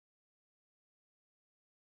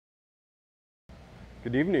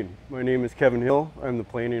Good evening. My name is Kevin Hill. I'm the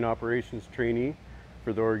Planning Operations Trainee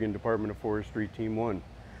for the Oregon Department of Forestry Team 1.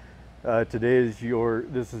 This is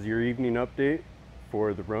your evening update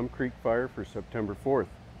for the Rum Creek Fire for September 4th.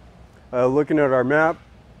 Looking at our map,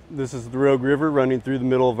 this is the Rogue River running through the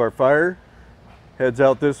middle of our fire. Heads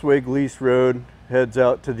out this way, Gleese Road heads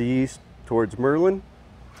out to the east towards Merlin.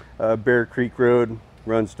 Bear Creek Road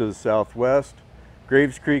runs to the southwest.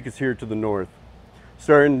 Graves Creek is here to the north.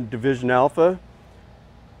 Starting Division Alpha,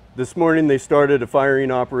 this morning they started a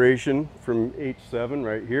firing operation from H7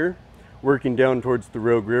 right here, working down towards the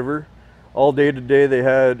Rogue River. All day today they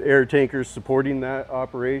had air tankers supporting that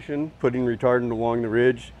operation, putting retardant along the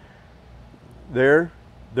ridge there.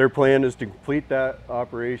 Their plan is to complete that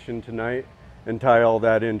operation tonight and tie all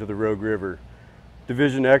that into the Rogue River.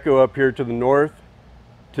 Division Echo up here to the north.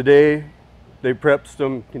 Today they prepped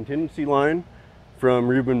some contingency line from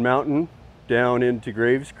Reuben Mountain down into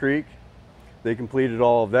Graves Creek. They completed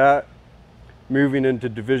all of that. Moving into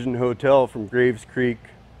Division Hotel from Graves Creek,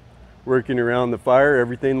 working around the fire.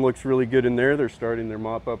 Everything looks really good in there. They're starting their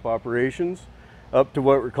mop-up operations up to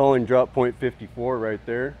what we're calling drop point 54 right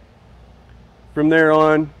there. From there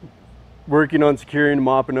on, working on securing and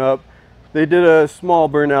mopping up. They did a small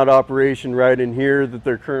burnout operation right in here that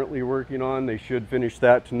they're currently working on. They should finish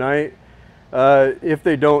that tonight. If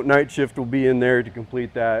they don't, night shift will be in there to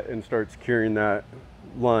complete that and start securing that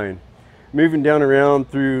line. Moving down around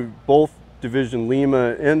through both Division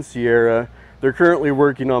Lima and Sierra, they're currently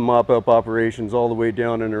working on mop-up operations all the way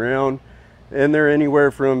down and around, and they're anywhere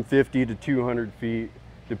from 50 to 200 feet,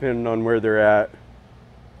 depending on where they're at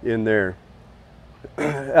in there.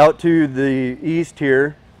 Out to the east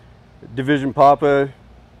here, Division Papa,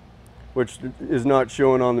 which is not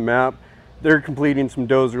shown on the map, they're completing some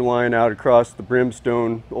dozer line out across the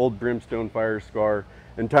old Brimstone fire scar,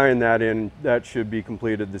 and tying that in. That should be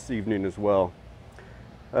completed this evening as well.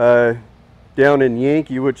 Down in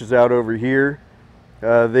Yankee, which is out over here,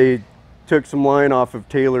 they took some line off of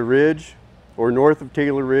Taylor Ridge, or north of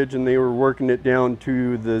Taylor Ridge, and they were working it down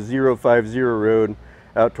to the 050 road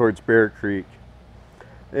out towards Bear Creek.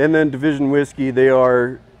 And then Division Whiskey, they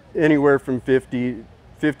are anywhere from 50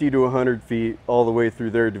 to 100 feet all the way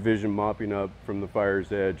through their division, mopping up from the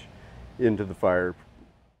fire's edge into the fire.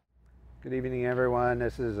 Good evening, everyone.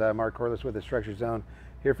 This is Mark Corliss with the Structure Zone,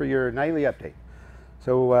 here for your nightly update.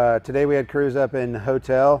 So today we had crews up in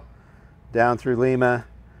Hotel, down through Lima,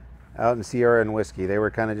 out in Sierra and Whiskey. They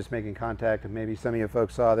were kind of just making contact, and maybe some of you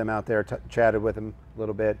folks saw them out there, chatted with them a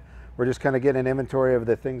little bit. We're just kind of getting an inventory of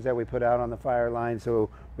the things that we put out on the fire line. So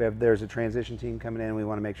there's a transition team coming in. We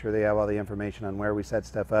want to make sure they have all the information on where we set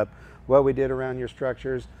stuff up, what we did around your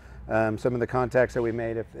structures, some of the contacts that we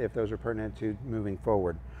made if those are pertinent to moving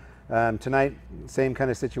forward. Tonight, same kind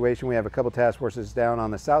of situation. We have a couple task forces down on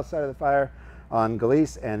the south side of the fire on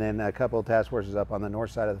Gleese, and then a couple task forces up on the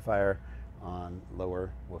north side of the fire on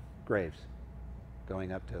Lower Wolf Graves,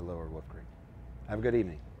 going up to Lower Wolf Creek. Have a good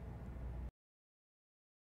evening.